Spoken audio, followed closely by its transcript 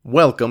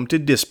Welcome to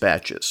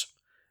Dispatches,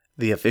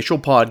 the official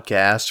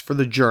podcast for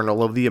the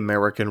Journal of the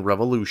American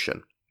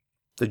Revolution.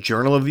 The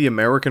Journal of the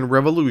American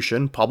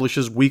Revolution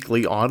publishes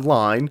weekly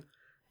online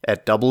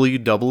at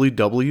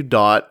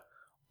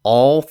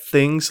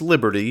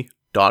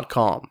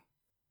www.allthingsliberty.com.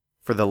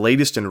 For the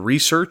latest in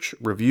research,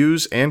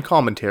 reviews, and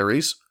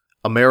commentaries,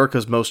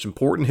 America's most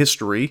important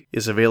history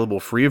is available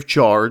free of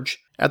charge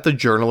at the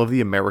Journal of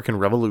the American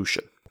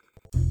Revolution.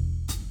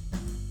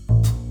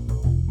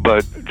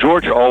 But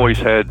Georgia always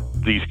had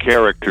these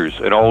characters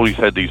and always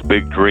had these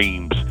big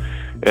dreams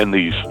and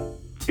these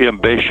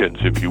ambitions,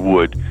 if you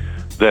would,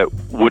 that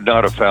would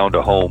not have found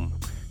a home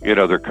in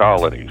other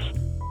colonies.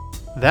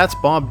 That's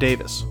Bob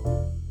Davis.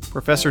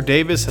 Professor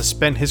Davis has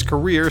spent his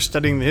career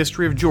studying the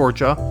history of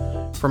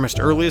Georgia from its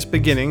earliest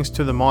beginnings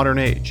to the modern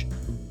age,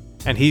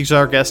 and he's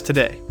our guest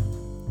today.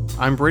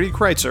 I'm Brady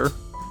Kreitzer,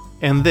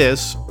 and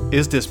this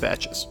is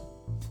Dispatches.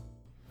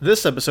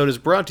 This episode is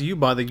brought to you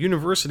by the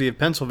University of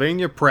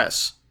Pennsylvania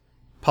Press,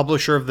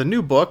 publisher of the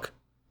new book,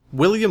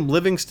 William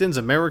Livingston's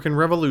American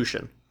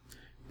Revolution,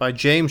 by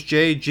James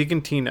J.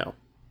 Gigantino.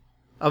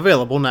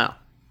 Available now.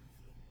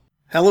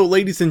 Hello,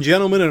 ladies and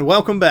gentlemen, and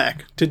welcome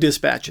back to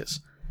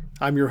Dispatches.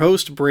 I'm your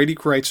host, Brady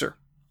Kreitzer.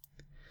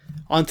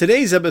 On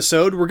today's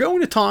episode, we're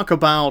going to talk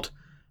about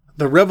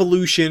the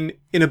Revolution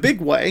in a big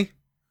way,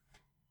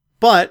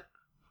 but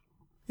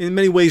in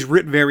many ways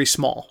writ very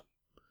small.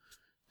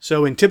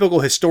 So in typical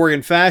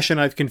historian fashion,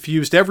 I've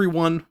confused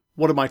everyone.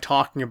 What am I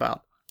talking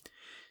about?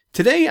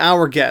 Today,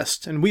 our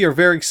guest, and we are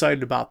very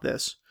excited about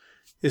this,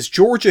 is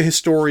Georgia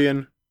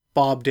historian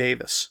Bob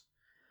Davis.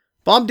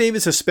 Bob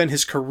Davis has spent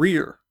his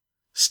career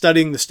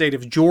studying the state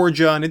of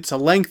Georgia, and it's a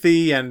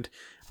lengthy and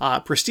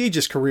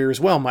prestigious career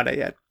as well, might I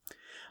add.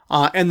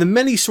 And the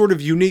many sort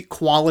of unique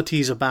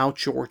qualities about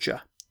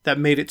Georgia that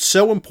made it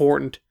so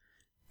important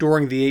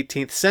during the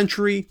 18th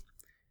century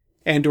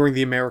and during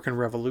the American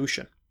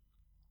Revolution.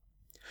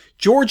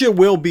 Georgia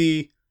will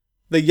be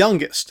the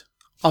youngest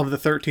of the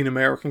 13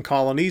 American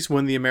colonies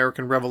when the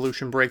American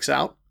Revolution breaks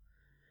out.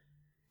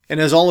 And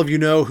as all of you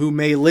know who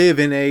may live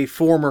in a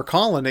former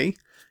colony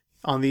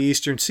on the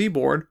eastern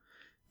seaboard,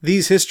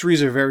 these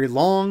histories are very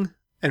long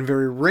and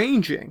very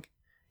ranging,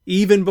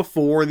 even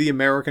before the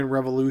American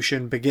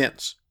Revolution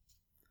begins.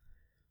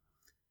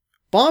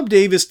 Bob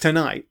Davis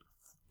tonight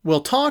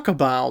will talk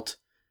about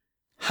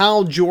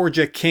how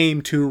Georgia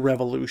came to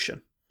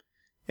revolution.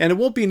 And it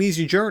won't be an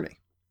easy journey.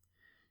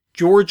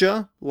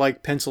 Georgia,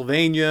 like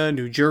Pennsylvania,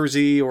 New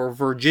Jersey, or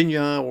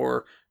Virginia,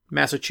 or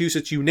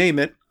Massachusetts, you name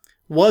it,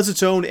 was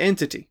its own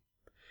entity,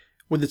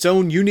 with its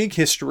own unique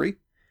history,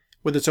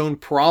 with its own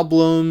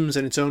problems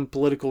and its own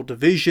political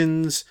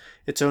divisions,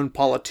 its own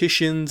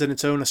politicians and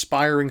its own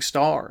aspiring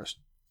stars.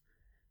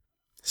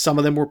 Some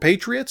of them were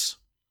patriots.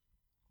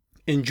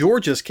 In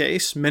Georgia's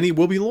case, many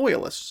will be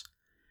loyalists.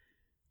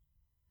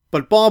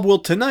 But Bob will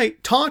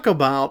tonight talk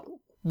about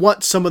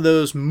what some of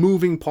those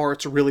moving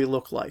parts really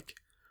look like,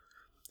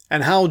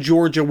 and how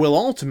Georgia will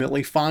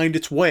ultimately find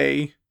its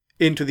way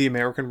into the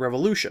American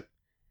Revolution.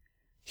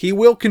 He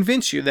will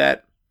convince you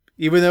that,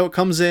 even though it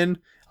comes in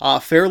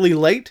fairly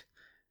late,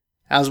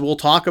 as we'll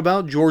talk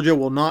about, Georgia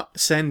will not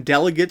send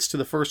delegates to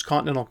the First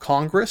Continental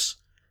Congress.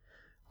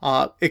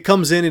 It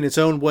comes in its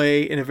own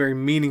way, in a very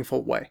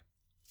meaningful way.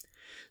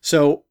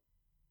 So,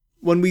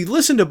 when we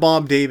listen to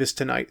Bob Davis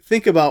tonight,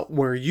 think about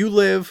where you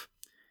live,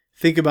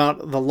 think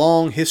about the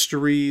long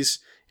histories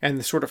and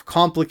the sort of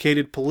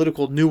complicated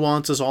political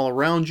nuances all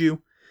around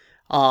you,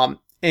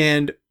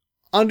 and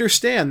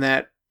understand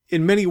that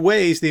in many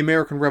ways the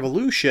American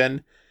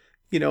Revolution,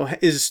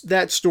 is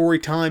that story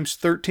times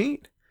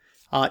 13.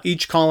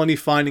 Each colony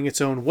finding its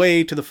own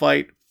way to the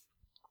fight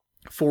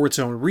for its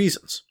own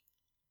reasons.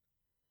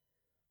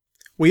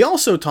 We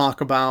also talk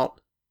about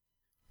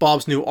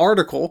Bob's new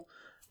article,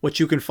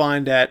 which you can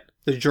find at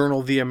the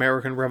Journal of the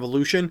American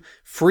Revolution,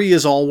 free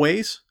as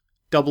always,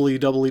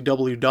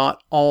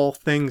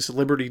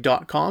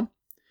 www.allthingsliberty.com,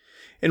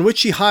 in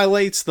which he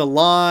highlights the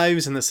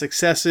lives and the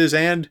successes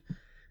and,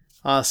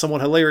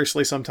 somewhat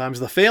hilariously sometimes,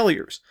 the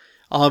failures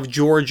of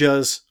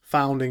Georgia's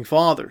founding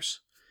fathers.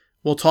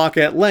 We'll talk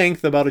at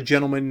length about a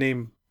gentleman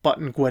named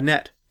Button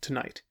Gwinnett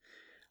tonight.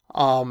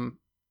 When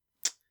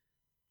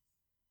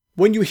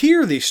you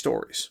hear these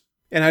stories,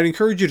 and I'd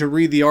encourage you to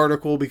read the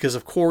article because,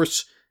 of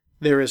course,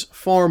 there is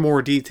far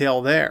more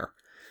detail there.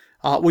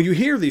 When you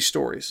hear these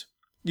stories,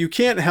 you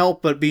can't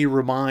help but be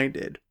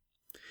reminded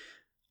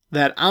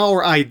that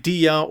our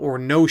idea or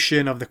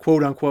notion of the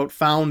quote-unquote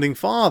founding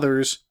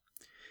fathers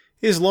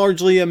is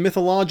largely a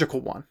mythological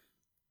one.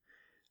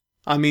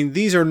 I mean,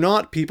 these are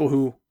not people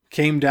who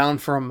came down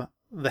from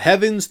the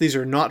heavens. These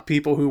are not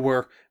people who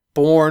were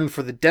born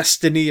for the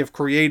destiny of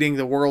creating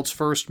the world's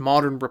first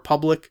modern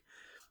republic.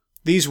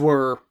 These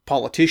were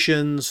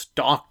politicians,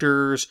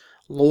 doctors,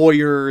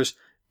 lawyers,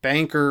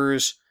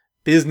 bankers,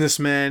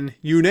 businessmen,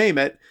 you name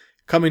it,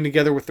 coming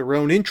together with their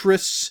own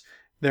interests,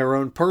 their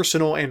own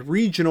personal and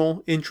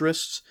regional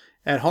interests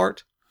at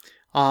heart,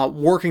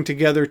 working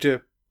together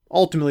to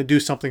ultimately do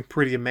something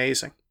pretty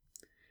amazing.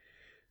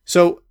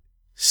 So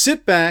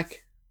sit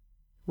back,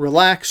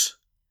 relax,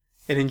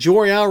 and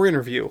enjoy our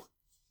interview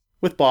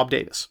with Bob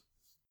Davis.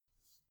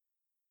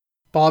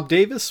 Bob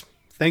Davis,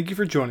 thank you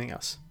for joining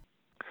us.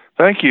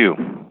 Thank you.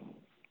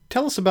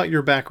 Tell us about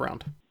your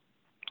background.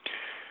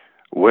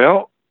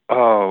 Well,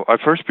 I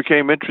first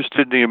became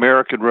interested in the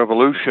American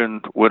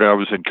Revolution when I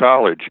was in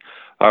college.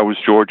 I was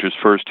Georgia's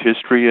first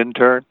history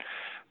intern,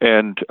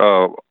 and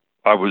I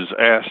was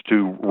asked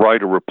to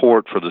write a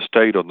report for the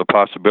state on the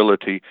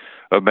possibility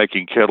of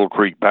making Kettle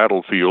Creek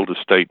Battlefield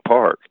a state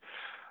park.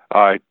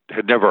 I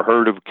had never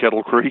heard of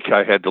Kettle Creek.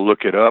 I had to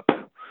look it up.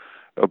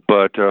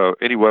 But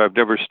anyway, I've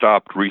never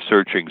stopped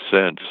researching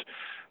since.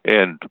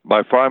 And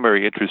my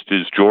primary interest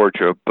is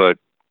Georgia, but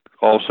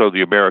also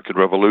the American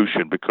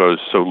Revolution because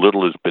so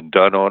little has been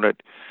done on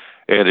it,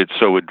 and it's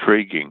so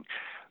intriguing.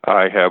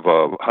 I have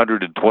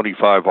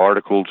 125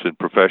 articles in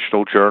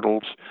professional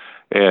journals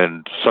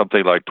and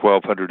something like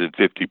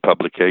 1,250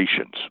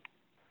 publications.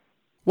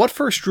 What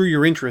first drew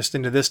your interest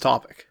into this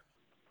topic?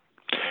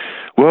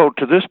 Well,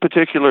 to this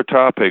particular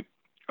topic,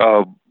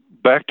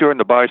 back during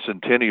the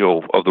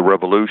bicentennial of the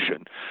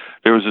Revolution,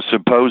 there was a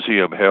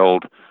symposium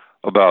held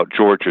about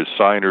Georgia's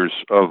signers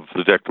of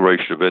the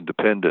Declaration of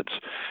Independence,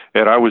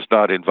 and I was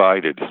not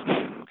invited.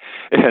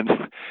 And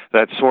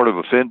that sort of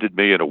offended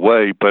me in a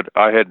way, but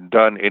I hadn't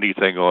done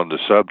anything on the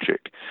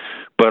subject.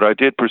 But I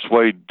did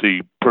persuade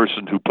the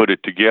person who put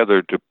it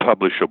together to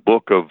publish a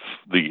book of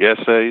the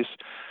essays,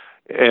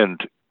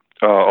 and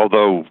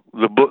although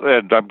the book,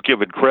 and I'm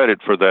given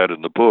credit for that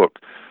in the book,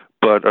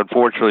 but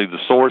unfortunately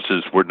the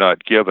sources were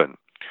not given.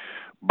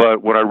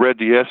 But when I read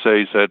the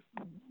essays, that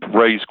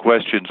raised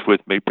questions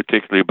with me,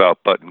 particularly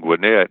about Button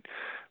Gwinnett,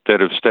 that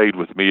have stayed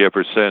with me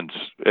ever since.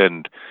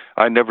 And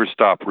I never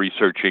stopped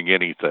researching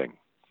anything.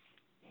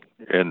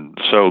 And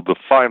so the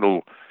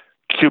final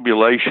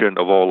accumulation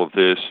of all of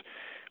this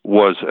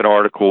was the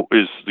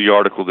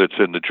article that's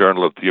in the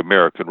Journal of the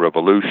American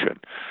Revolution.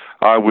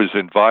 I was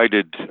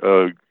invited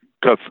a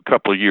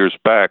couple of years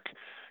back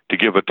to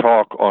give a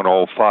talk on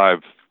all 5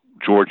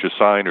 Georgia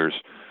signers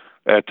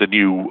at the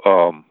new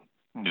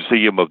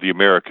Museum of the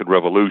American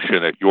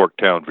Revolution at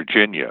Yorktown,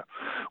 Virginia,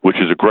 which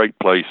is a great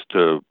place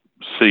to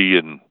see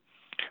and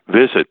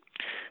visit.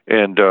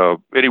 And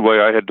anyway,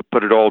 I had to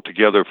put it all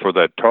together for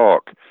that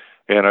talk,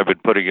 and I've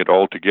been putting it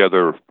all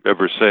together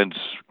ever since,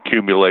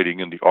 accumulating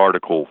in the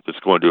article that's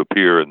going to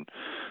appear in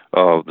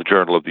the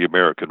Journal of the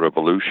American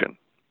Revolution.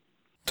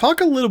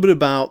 Talk a little bit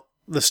about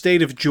the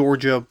state of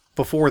Georgia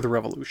before the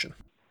Revolution.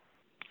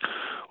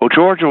 Well,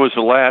 Georgia was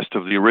the last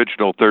of the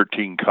original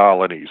 13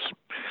 colonies.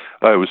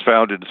 It was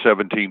founded in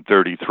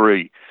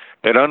 1733,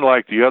 and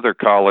unlike the other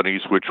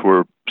colonies, which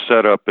were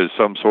set up as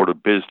some sort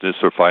of business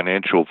or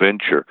financial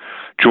venture,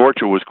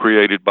 Georgia was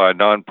created by a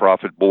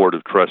nonprofit board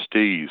of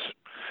trustees.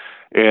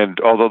 And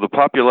although the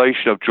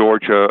population of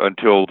Georgia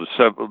until the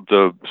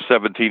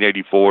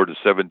 1784 to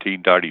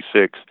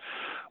 1796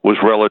 was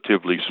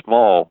relatively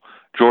small,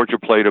 Georgia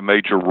played a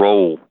major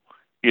role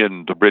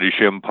in the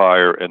British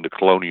Empire and the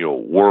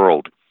colonial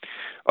world.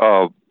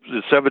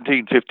 In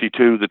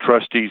 1752, the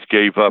trustees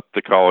gave up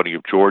the colony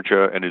of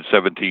Georgia, and in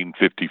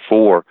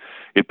 1754,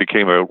 it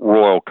became a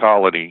royal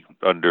colony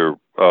under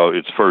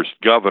its first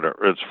governor.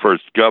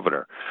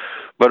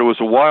 But it was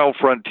a wild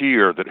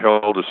frontier that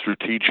held a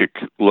strategic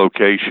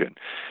location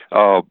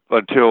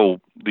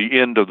until the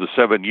end of the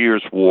 7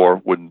 Years'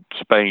 War, when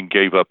Spain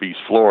gave up East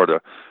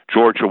Florida.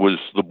 Georgia was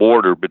the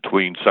border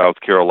between South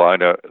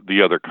Carolina,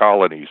 the other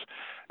colonies,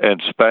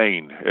 and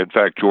Spain. In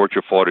fact,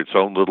 Georgia fought its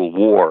own little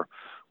war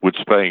with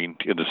Spain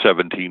in the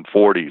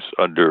 1740s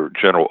under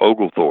General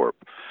Oglethorpe.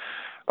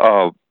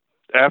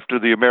 After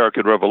the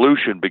American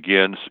Revolution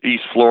begins,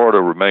 East Florida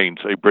remains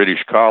a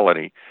British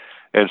colony,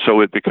 and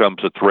so it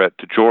becomes a threat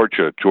to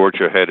Georgia.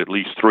 Georgia had at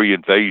least 3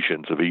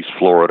 invasions of East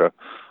Florida,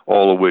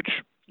 all of which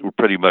were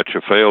pretty much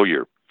a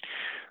failure.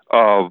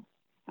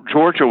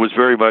 Georgia was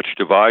very much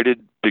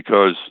divided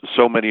because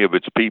so many of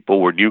its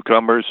people were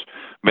newcomers,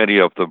 many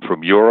of them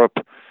from Europe.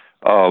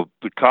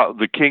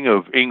 The King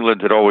of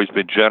England had always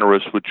been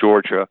generous with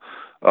Georgia,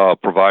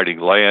 providing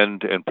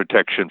land and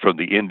protection from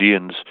the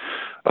Indians.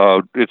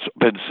 It's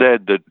been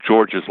said that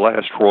Georgia's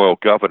last royal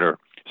governor,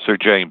 Sir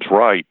James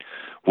Wright,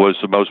 was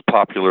the most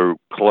popular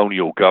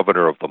colonial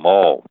governor of them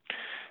all.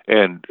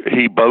 And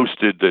he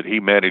boasted that he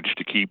managed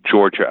to keep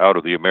Georgia out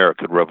of the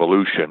American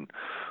Revolution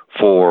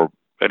for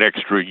an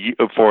extra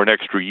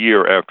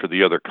year after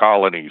the other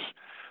colonies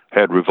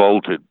had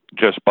revolted,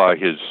 just by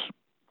his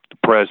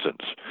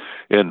presence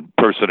and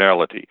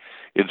personality.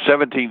 In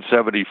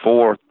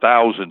 1774,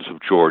 thousands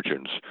of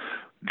Georgians,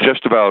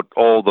 just about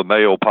all the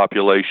male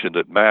population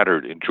that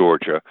mattered in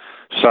Georgia,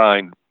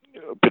 signed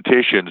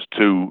petitions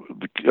to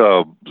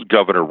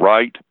Governor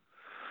Wright,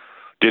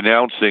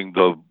 denouncing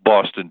the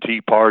Boston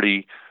Tea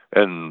Party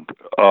and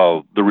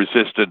the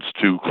resistance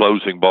to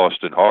closing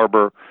Boston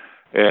Harbor,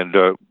 and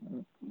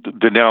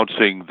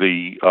denouncing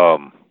the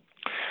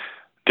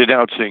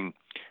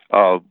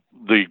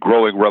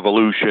growing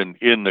revolution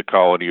in the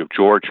colony of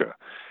Georgia.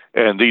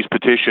 And these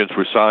petitions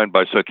were signed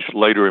by such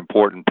later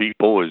important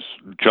people as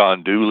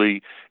John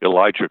Dooley,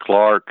 Elijah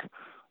Clark,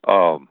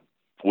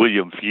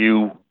 William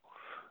Few,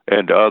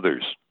 and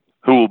others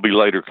who will be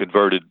later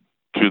converted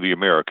to the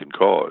American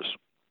cause.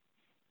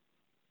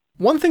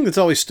 One thing that's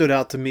always stood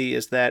out to me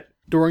is that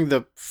during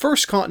the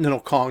First Continental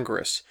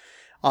Congress,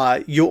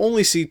 you'll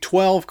only see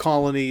 12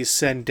 colonies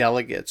send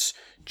delegates.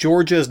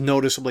 Georgia is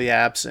noticeably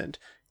absent.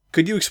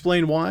 Could you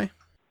explain why?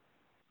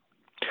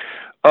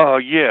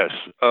 Yes.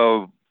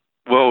 Well,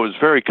 it was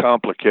very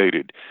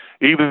complicated.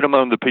 Even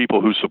among the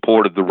people who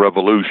supported the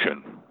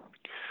revolution,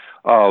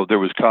 there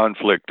was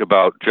conflict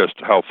about just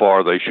how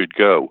far they should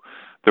go.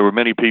 There were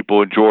many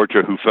people in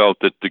Georgia who felt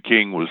that the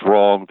king was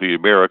wrong, the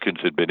Americans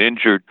had been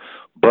injured,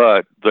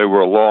 but they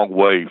were a long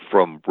way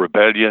from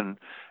rebellion,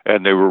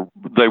 and they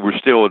were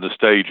still in the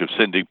stage of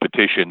sending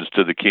petitions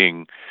to the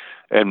king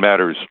and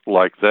matters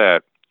like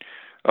that.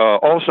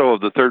 Also, of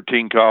the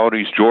 13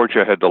 colonies,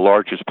 Georgia had the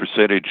largest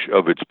percentage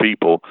of its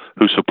people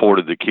who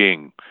supported the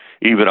king,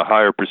 even a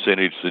higher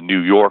percentage than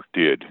New York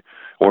did,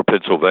 or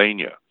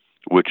Pennsylvania,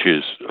 which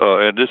is,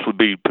 and this would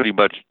be pretty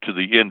much to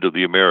the end of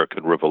the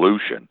American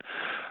Revolution.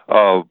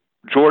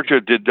 Georgia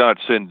did not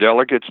send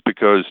delegates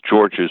because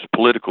Georgia's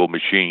political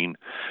machine,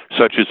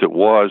 such as it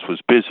was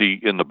busy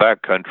in the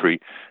backcountry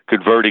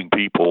converting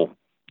people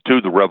to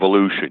the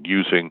revolution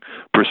using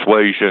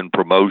persuasion,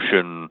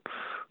 promotion,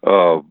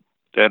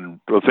 and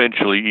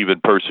eventually even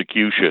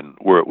persecution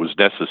where it was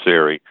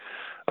necessary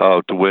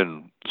to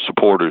win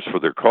supporters for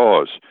their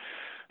cause.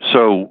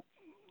 So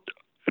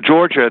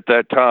Georgia at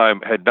that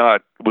time had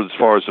not, as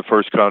far as the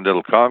First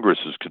Continental Congress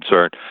is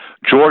concerned,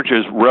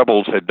 Georgia's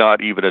rebels had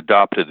not even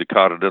adopted the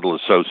Continental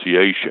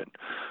Association,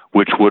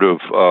 which would have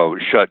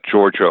shut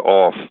Georgia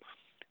off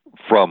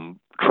from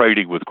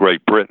trading with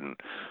Great Britain.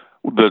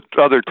 The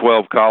other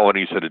 12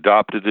 colonies had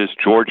adopted this.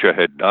 Georgia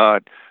had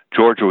not.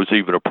 Georgia was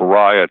even a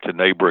pariah to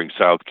neighboring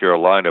South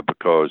Carolina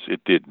because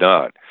it did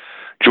not.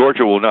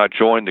 Georgia will not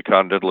join the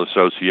Continental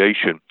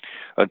Association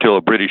until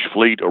a British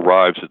fleet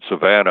arrives at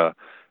Savannah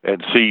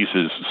and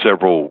seizes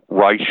several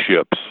Rice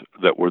ships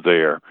that were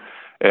there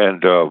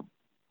and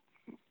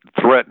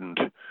threatened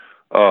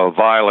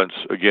violence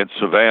against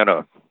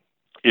Savannah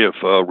if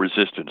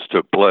resistance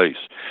took place.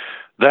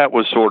 That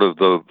was sort of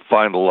the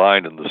final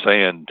line in the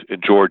sand,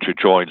 and Georgia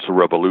joins the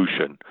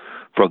revolution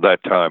from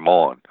that time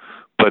on.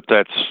 But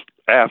that's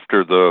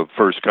after the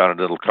First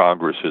Continental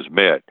Congress has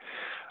met.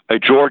 A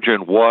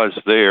Georgian was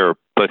there,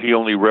 but he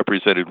only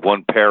represented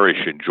one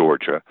parish in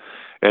Georgia,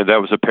 and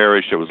that was a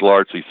parish that was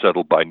largely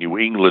settled by New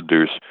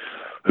Englanders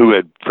who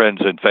had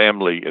friends and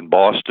family in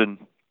Boston,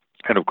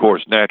 and of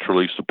course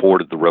naturally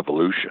supported the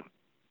revolution.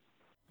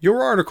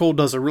 Your article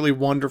does a really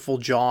wonderful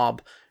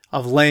job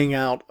of laying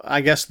out,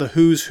 I guess, the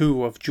who's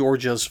who of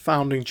Georgia's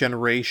founding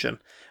generation.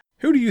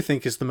 Who do you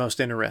think is the most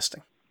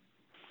interesting?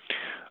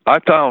 I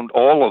found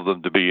all of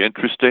them to be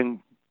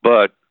interesting,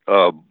 but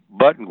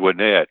Button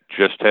Gwinnett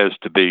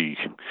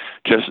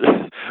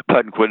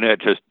Button Gwinnett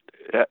just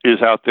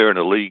is out there in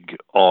a league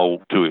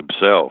all to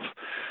himself.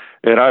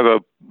 And I have a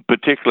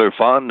particular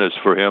fondness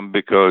for him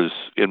because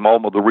in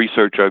all of the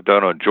research I've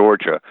done on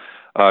Georgia,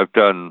 I've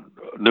done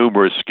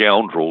numerous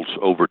scoundrels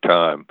over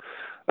time,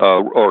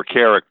 or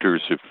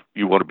characters, if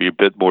you want to be a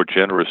bit more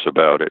generous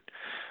about it.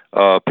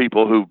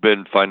 People who've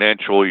been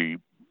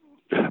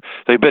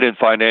they've been in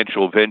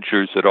financial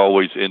ventures that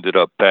always ended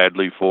up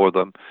badly for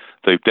them.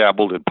 They've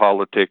dabbled in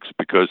politics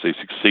because they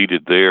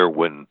succeeded there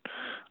when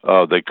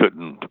they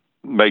couldn't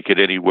make it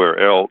anywhere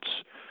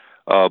else.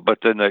 But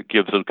then that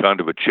gives them kind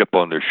of a chip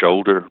on their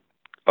shoulder.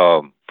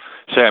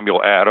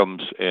 Samuel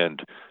Adams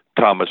and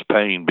Thomas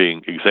Paine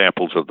being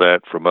examples of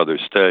that from other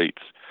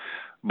states.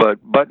 But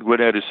Button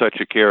Gwinnett is such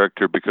a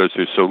character because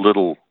there's so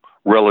little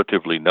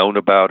relatively known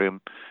about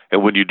him.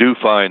 And when you do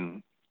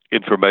find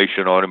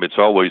information on him, it's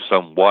always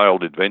some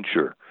wild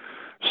adventure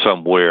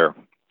somewhere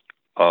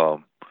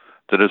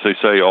that, as they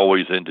say,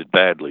 always ended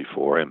badly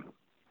for him.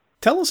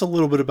 Tell us a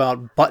little bit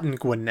about Button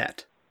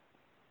Gwinnett.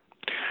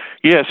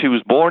 Yes, he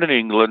was born in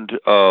England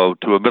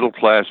to a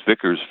middle-class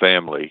vicar's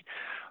family.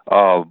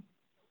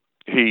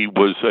 He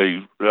was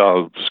a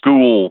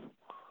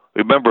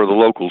member of the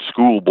local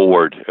school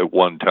board at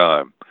one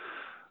time.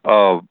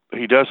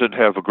 He doesn't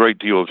have a great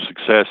deal of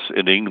success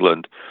in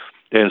England,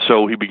 and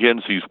so he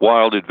begins these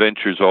wild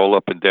adventures all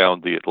up and down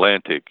the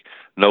Atlantic,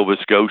 Nova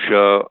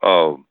Scotia,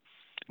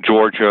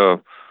 Georgia,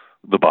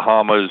 the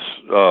Bahamas,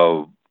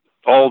 the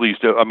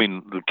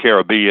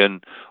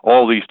Caribbean,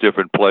 all these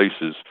different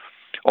places.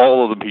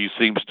 All of them he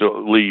seems to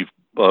leave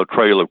a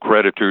trail of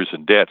creditors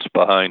and debts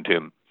behind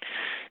him.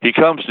 He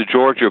comes to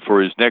Georgia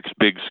for his next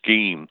big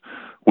scheme,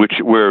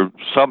 where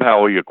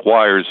somehow he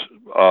acquires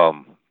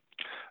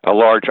a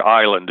large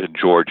island in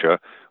Georgia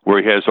where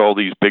he has all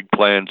these big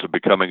plans of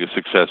becoming a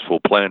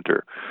successful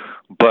planter.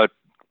 But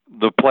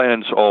the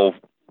plans all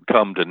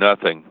come to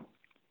nothing.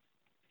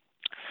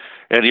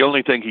 And the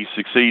only thing he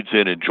succeeds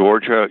in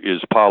Georgia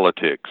is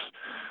politics.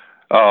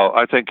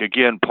 I think,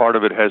 again, part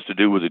of it has to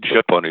do with a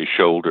chip on his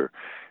shoulder.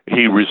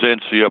 He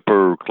resents the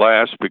upper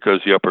class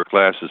because the upper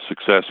class is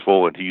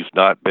successful and he's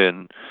not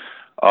been.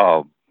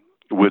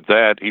 With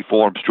that, he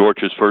forms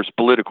Georgia's first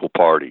political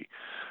party,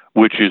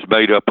 which is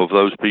made up of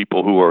those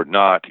people who are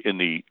not in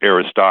the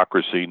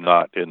aristocracy,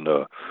 not in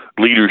the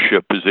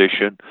leadership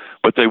position,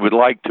 but they would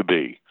like to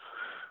be.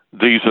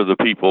 These are the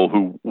people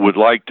who would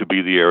like to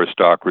be the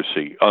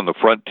aristocracy on the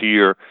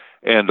frontier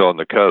and on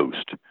the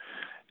coast.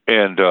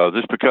 And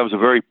this becomes a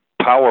very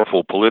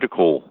powerful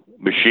political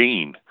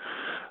machine.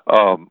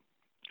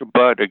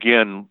 But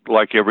again,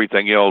 like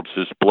everything else,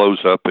 this blows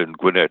up in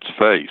Gwinnett's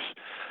face.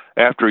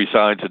 After he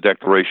signs the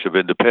Declaration of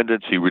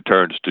Independence, he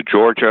returns to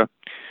Georgia,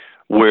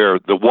 where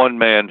the one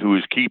man who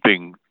is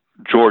keeping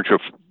Georgia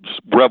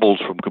rebels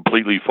from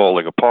completely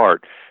falling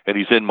apart, and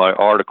he's in my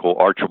article,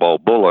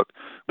 Archibald Bullock,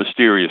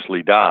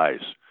 mysteriously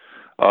dies.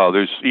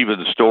 There's even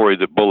the story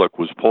that Bullock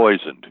was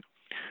poisoned.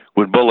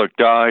 When Bullock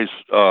dies,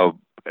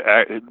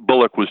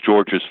 Bullock was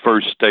Georgia's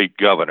first state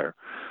governor.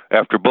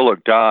 After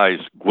Bullock dies,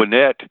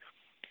 Gwinnett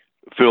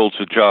fills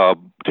the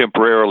job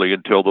temporarily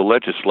until the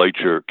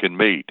legislature can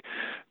meet.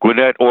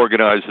 Gwinnett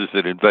organizes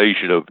an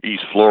invasion of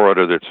East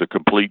Florida that's a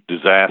complete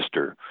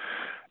disaster.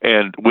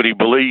 And when he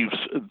believes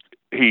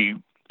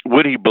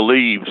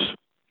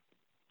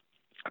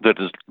that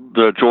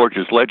the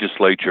Georgia's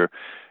legislature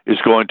is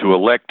going to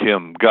elect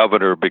him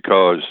governor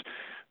because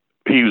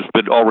he's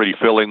been already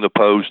filling the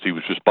post, he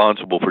was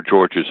responsible for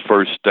Georgia's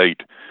first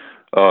state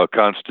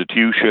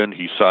constitution,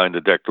 he signed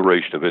the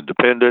Declaration of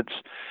Independence.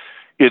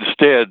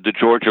 Instead, the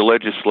Georgia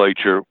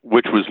legislature,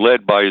 which was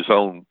led by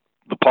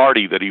the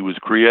party that he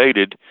had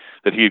created,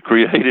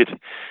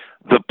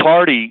 the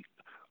party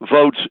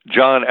votes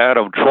John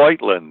Adam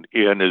Troitland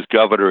in as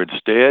governor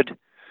instead.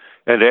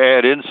 And to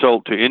add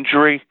insult to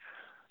injury,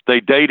 they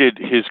dated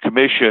his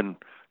commission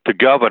to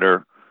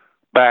governor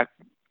back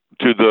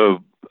to the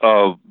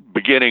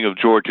beginning of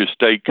Georgia's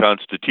state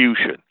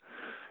constitution.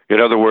 In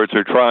other words,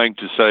 they're trying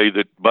to say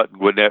that Button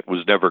Gwinnett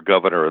was never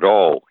governor at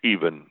all,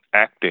 even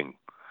acting.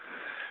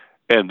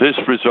 And this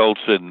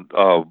results in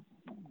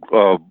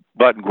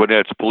Button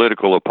Gwinnett's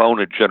political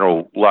opponent,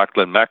 General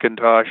Lachlan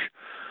McIntosh,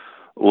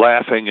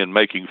 laughing and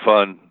making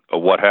fun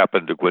of what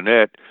happened to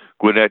Gwinnett.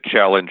 Gwinnett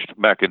challenged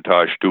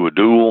McIntosh to a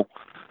duel.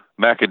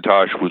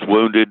 McIntosh was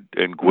wounded,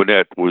 and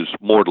Gwinnett was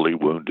mortally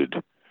wounded.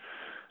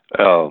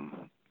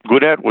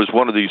 Gwinnett was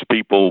one of these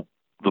people,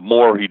 the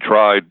more he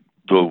tried,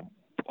 the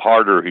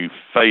harder he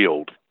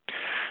failed.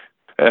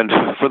 And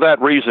for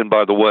that reason,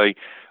 by the way,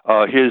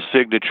 his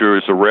signature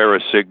is the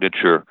rarest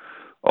signature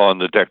on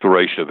the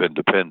Declaration of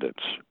Independence.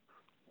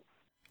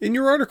 In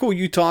your article,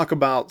 you talk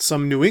about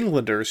some New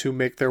Englanders who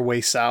make their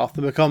way south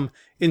and become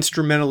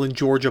instrumental in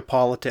Georgia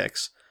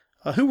politics.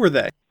 Who were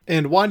they,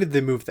 and why did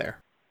they move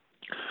there?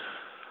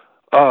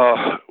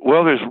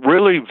 Well, there's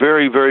really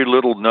very, very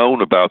little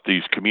known about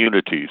these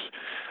communities.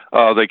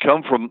 They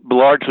come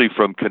largely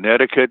from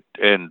Connecticut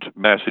and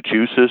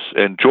Massachusetts,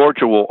 and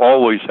Georgia will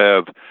always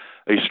have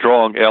a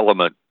strong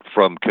element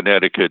from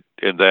Connecticut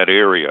in that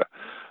area.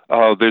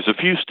 There's a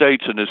few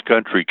states in this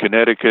country,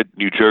 Connecticut,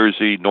 New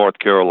Jersey, North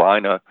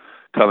Carolina,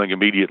 coming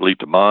immediately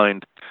to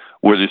mind,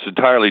 where there's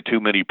entirely too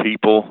many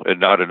people and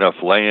not enough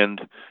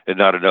land and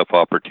not enough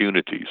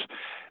opportunities.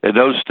 And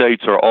those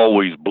states are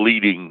always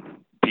bleeding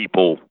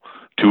people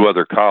to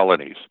other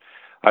colonies.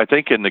 I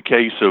think in the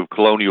case of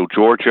colonial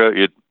Georgia,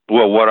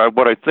 what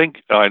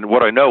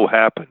I know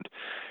happened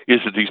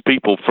is that these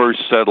people first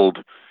settled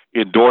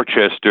in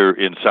Dorchester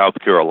in South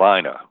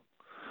Carolina.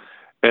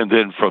 And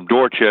then from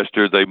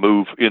Dorchester, they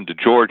move into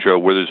Georgia,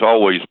 where there's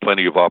always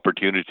plenty of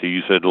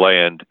opportunities and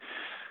land,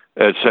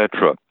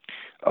 etc.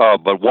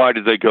 But why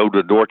did they go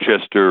to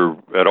Dorchester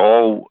at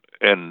all?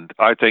 And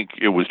I think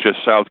it was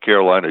just South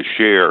Carolina's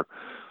share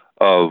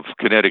of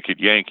Connecticut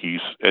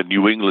Yankees and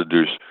New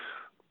Englanders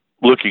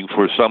looking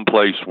for some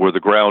place where the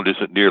ground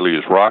isn't nearly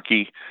as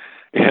rocky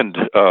and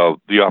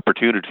the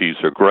opportunities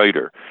are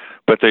greater.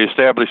 But they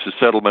established the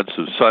settlements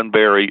of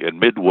Sunbury and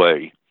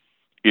Midway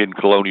in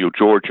colonial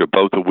Georgia,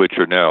 both of which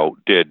are now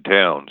dead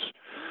towns.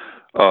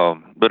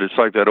 But it's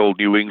like that old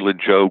New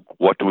England joke,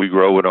 what do we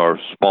grow in our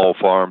small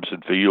farms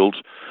and fields?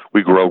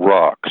 We grow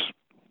rocks.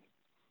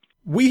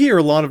 We hear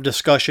a lot of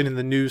discussion in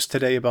the news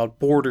today about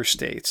border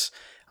states,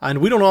 and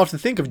we don't often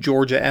think of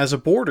Georgia as a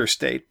border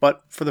state,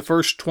 but for the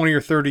first 20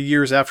 or 30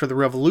 years after the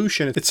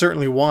Revolution, it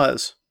certainly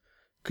was.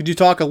 Could you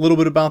talk a little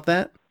bit about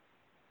that?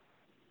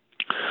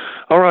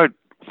 All right.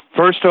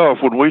 First off,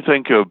 when we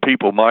think of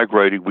people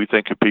migrating, we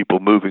think of people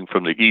moving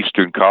from the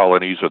eastern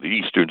colonies or the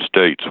eastern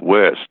states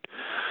west.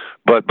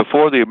 But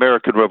before the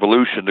American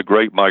Revolution, the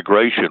Great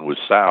Migration was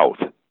south.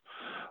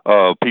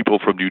 People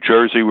from New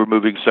Jersey were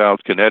moving south,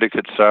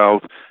 Connecticut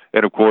south,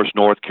 and of course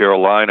North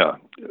Carolina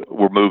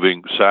were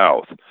moving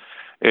south.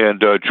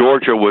 And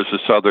Georgia was the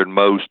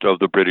southernmost of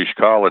the British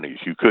colonies.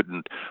 You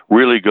couldn't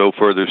really go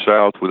further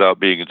south without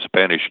being in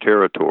Spanish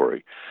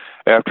territory.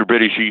 After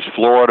British East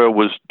Florida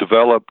was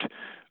developed,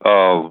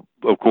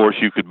 of course,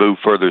 you could move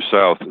further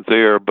south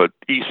there, but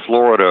East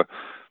Florida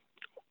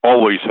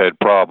always had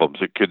problems.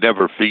 It could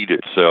never feed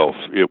itself.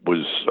 It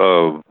was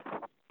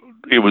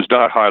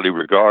not highly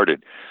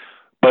regarded.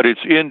 But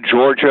it's in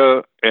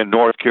Georgia and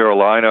North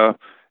Carolina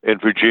and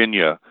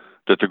Virginia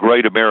that the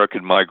Great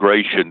American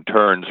Migration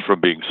turns from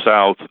being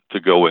south to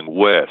going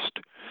west.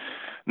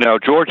 Now,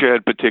 Georgia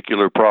had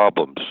particular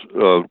problems.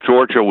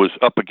 Georgia was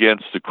up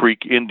against the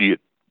Creek Indian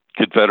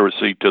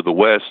Confederacy to the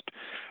west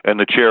and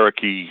the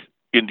Cherokee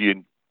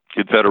Indian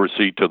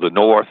Confederacy to the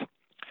north.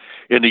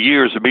 In the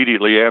years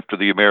immediately after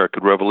the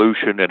American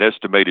Revolution, an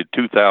estimated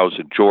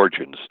 2,000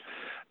 Georgians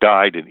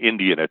died in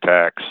Indian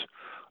attacks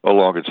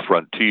along its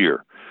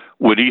frontier.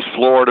 When East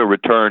Florida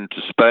returned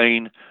to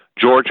Spain,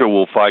 Georgia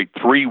will fight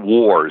 3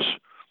 wars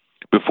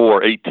before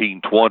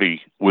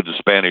 1820 with the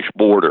Spanish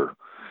border.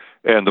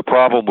 And the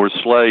problem were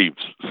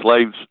slaves.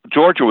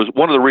 Georgia was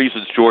one of the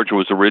reasons Georgia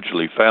was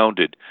originally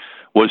founded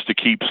was to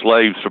keep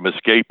slaves from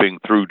escaping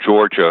through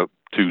Georgia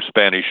to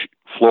Spanish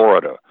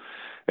Florida.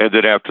 And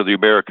then after the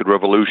American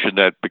Revolution,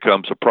 that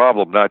becomes a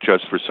problem, not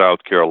just for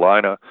South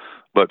Carolina,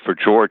 but for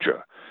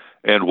Georgia.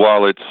 And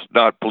while it's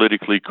not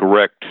politically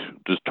correct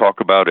to talk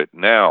about it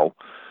now,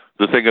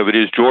 the thing of it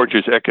is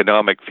Georgia's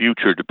economic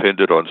future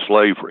depended on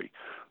slavery.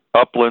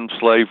 Upland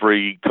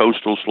slavery,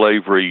 coastal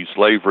slavery,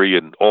 slavery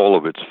in all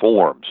of its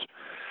forms.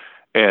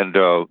 And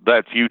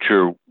that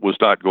future was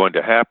not going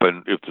to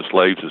happen if the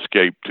slaves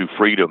escaped to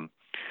freedom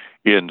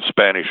in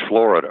Spanish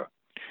Florida.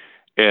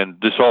 And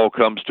this all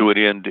comes to an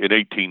end in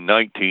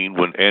 1819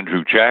 when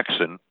Andrew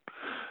Jackson,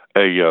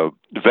 a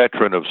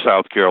veteran of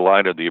South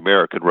Carolina in the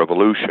American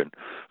Revolution,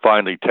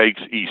 finally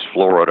takes East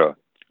Florida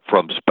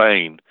from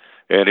Spain,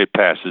 and it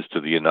passes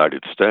to the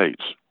United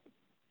States.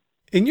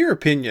 In your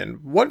opinion,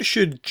 what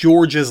should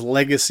Georgia's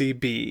legacy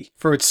be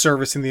for its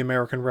service in the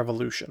American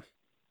Revolution?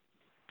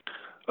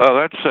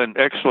 That's an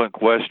excellent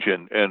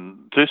question, and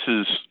this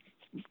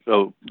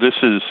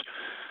is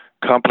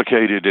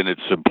complicated in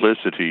its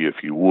simplicity,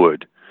 if you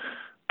would.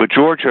 But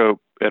Georgia,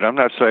 and I'm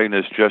not saying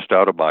this just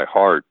out of my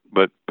heart,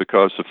 but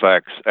because the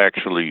facts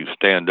actually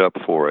stand up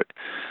for it.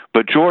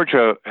 But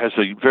Georgia has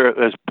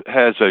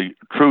a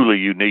truly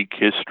unique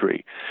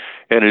history,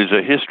 and it is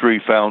a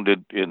history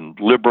founded in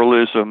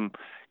liberalism.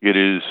 It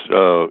is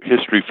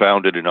history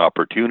founded in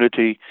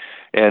opportunity.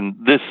 And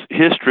this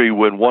history,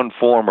 when one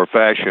form or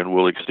fashion,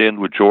 will extend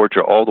with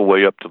Georgia all the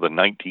way up to the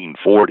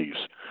 1940s.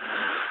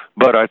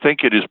 But I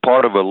think it is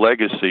part of a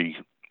legacy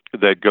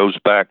that goes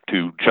back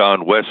to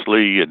John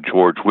Wesley and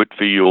George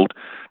Whitefield,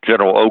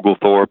 General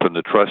Oglethorpe and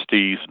the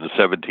trustees in the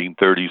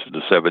 1730s and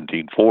the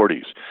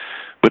 1740s.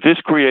 But this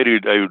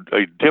created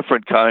a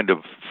different kind of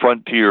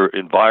frontier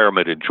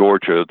environment in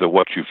Georgia than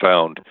what you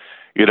found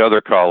in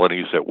other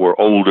colonies that were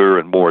older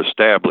and more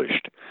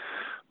established.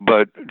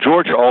 But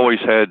Georgia always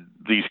had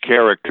these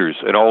characters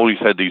and always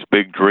had these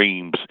big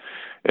dreams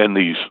and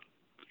these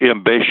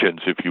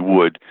ambitions, if you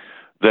would,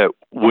 that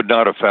would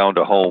not have found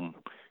a home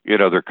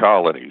in other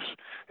colonies.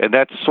 And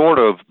that's sort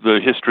of the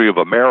history of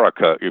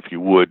America, if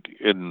you would,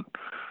 in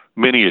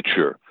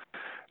miniature.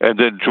 And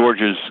then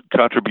Georgia's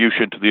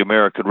contribution to the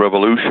American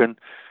Revolution,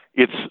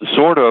 it's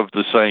sort of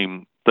the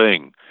same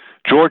thing.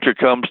 Georgia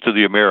comes to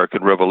the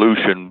American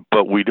Revolution,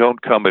 but we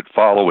don't come at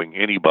following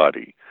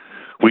anybody.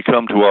 We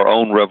come to our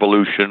own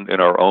revolution in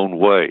our own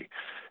way.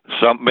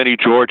 Many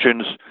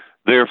Georgians,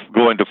 they're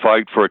going to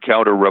fight for a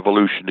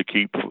counter-revolution to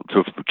keep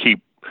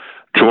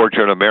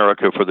Georgia and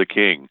America for the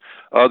king.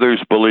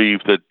 Others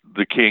believe that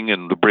the king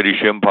and the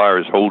British Empire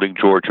is holding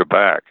Georgia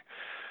back.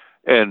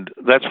 And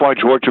that's why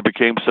Georgia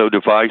became so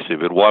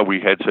divisive and why we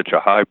had such a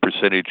high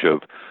percentage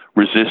of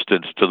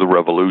resistance to the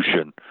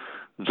revolution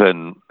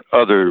than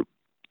other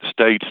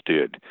states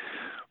did.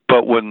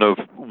 But when the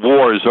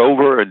war is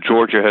over and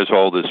Georgia has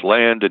all this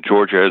land and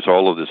Georgia has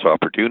all of this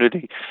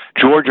opportunity,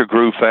 Georgia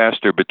grew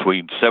faster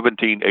between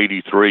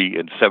 1783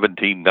 and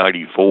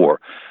 1794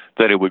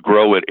 than it would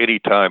grow at any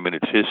time in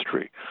its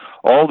history.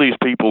 All these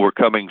people were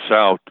coming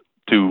south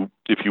to,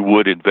 if you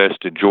would,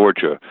 invest in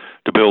Georgia,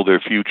 to build their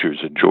futures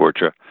in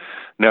Georgia.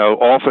 Now,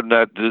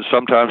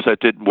 sometimes that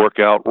didn't work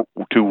out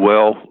too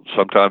well.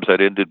 Sometimes that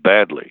ended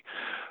badly.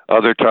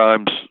 Other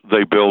times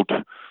they built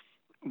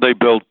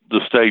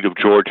the state of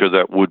Georgia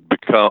that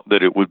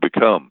it would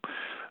become.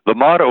 The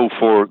motto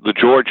for the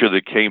Georgia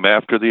that came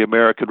after the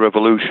American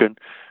Revolution,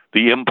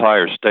 the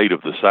Empire State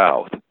of the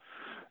South.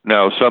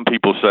 Now, some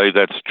people say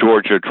that's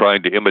Georgia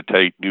trying to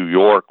imitate New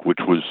York, which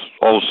was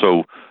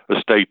also a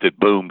state that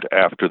boomed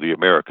after the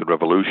American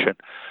Revolution.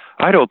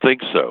 I don't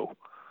think so.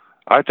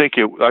 I think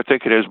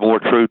it has more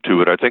truth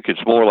to it. I think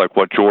it's more like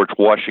what George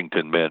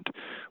Washington meant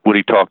when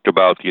he talked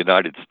about the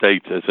United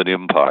States as an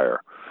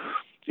empire.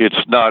 It's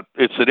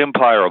an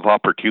empire of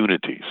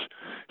opportunities.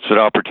 It's an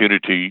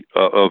opportunity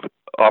of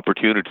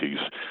opportunities.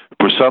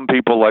 For some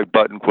people like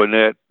Button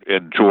Quinette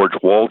and George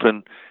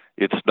Walton,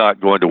 it's not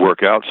going to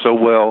work out so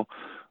well,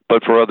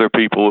 but for other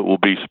people it will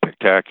be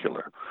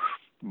spectacular.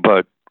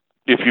 But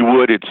if you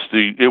would,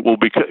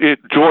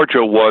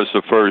 Georgia was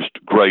the first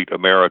great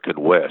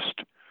American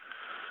West.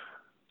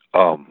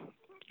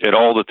 And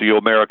all that the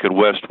American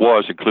West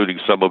was, including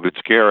some of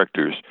its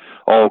characters,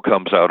 all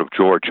comes out of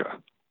Georgia.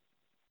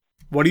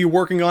 What are you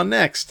working on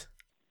next?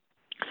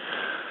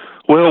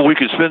 Well, we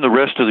could spend the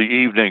rest of the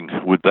evening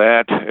with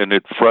that, and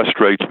it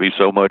frustrates me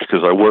so much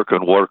because I work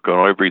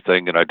on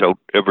everything, and I don't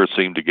ever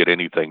seem to get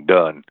anything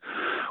done,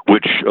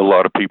 which a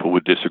lot of people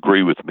would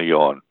disagree with me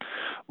on.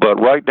 But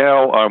right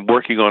now, I'm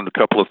working on a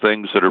couple of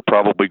things that are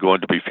probably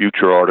going to be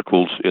future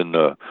articles in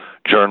the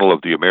Journal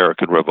of the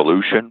American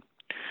Revolution.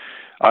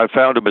 I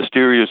found a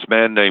mysterious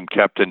man named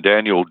Captain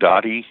Daniel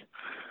Doty,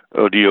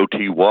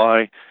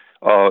 O-D-O-T-Y,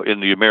 in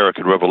the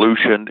American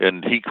Revolution,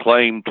 and he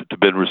claimed to have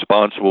been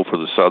responsible for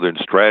the Southern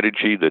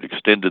strategy that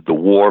extended the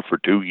war for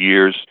 2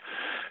 years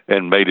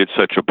and made it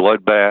such a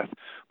bloodbath,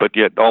 but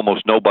yet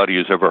almost nobody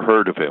has ever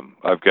heard of him.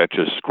 I've got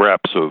just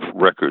scraps of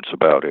records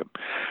about him.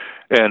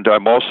 And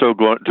I'm also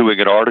doing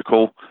an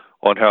article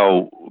on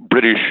how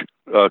British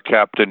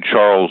Captain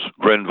Charles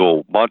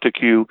Grenville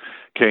Montague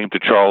came to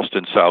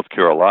Charleston, South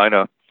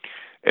Carolina,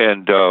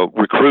 and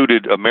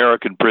recruited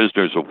American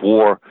prisoners of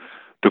war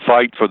to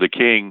fight for the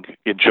king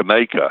in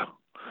Jamaica.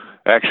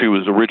 Actually, it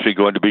was originally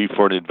going to be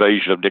for an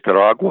invasion of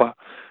Nicaragua,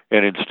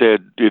 and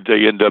instead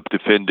they end up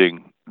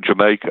defending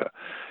Jamaica.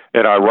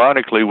 And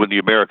ironically, when the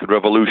American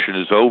Revolution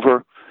is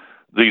over,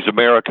 these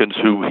Americans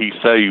who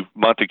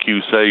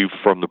Montague saved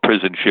from the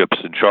prison ships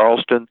in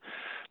Charleston,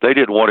 they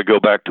didn't want to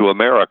go back to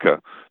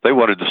America. They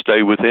wanted to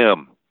stay with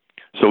him.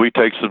 So he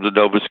takes them to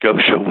Nova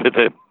Scotia with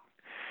him,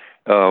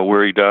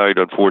 where he died,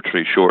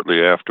 unfortunately,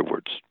 shortly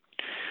afterwards.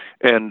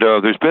 And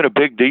there's been a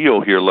big deal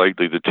here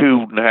lately. The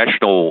two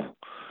national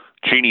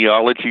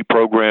genealogy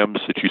programs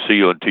that you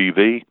see on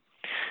TV,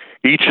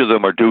 each of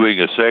them are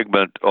doing a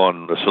segment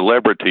on a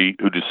celebrity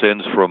who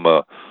descends from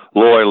a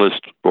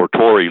loyalist or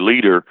Tory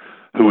leader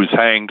who was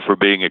hanged for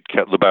being at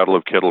the Battle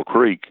of Kettle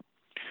Creek.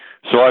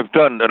 So I've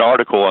done an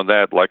article on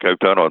that like I've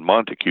done on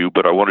Montague,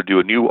 but I want to do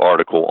a new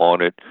article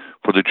on it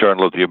for the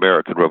Journal of the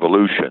American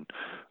Revolution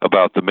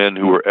about the men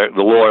who were,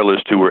 the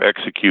loyalists who were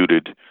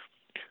executed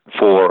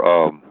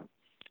for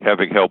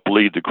having helped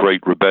lead the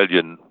great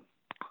rebellion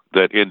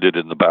that ended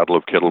in the Battle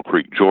of Kettle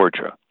Creek,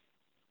 Georgia.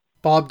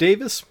 Bob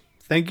Davis,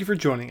 thank you for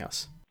joining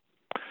us.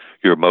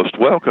 You're most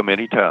welcome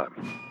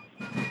anytime.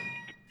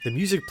 The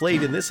music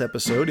played in this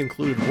episode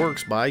included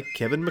works by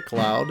Kevin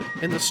MacLeod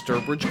and the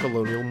Sturbridge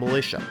Colonial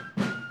Militia.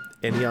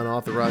 Any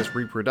unauthorized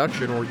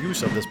reproduction or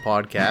use of this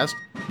podcast,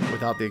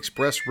 without the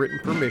express written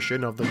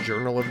permission of the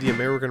Journal of the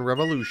American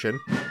Revolution,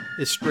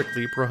 is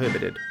strictly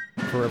prohibited.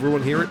 For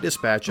everyone here at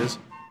Dispatches,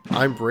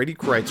 I'm Brady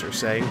Kreitzer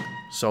saying,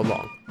 so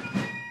long.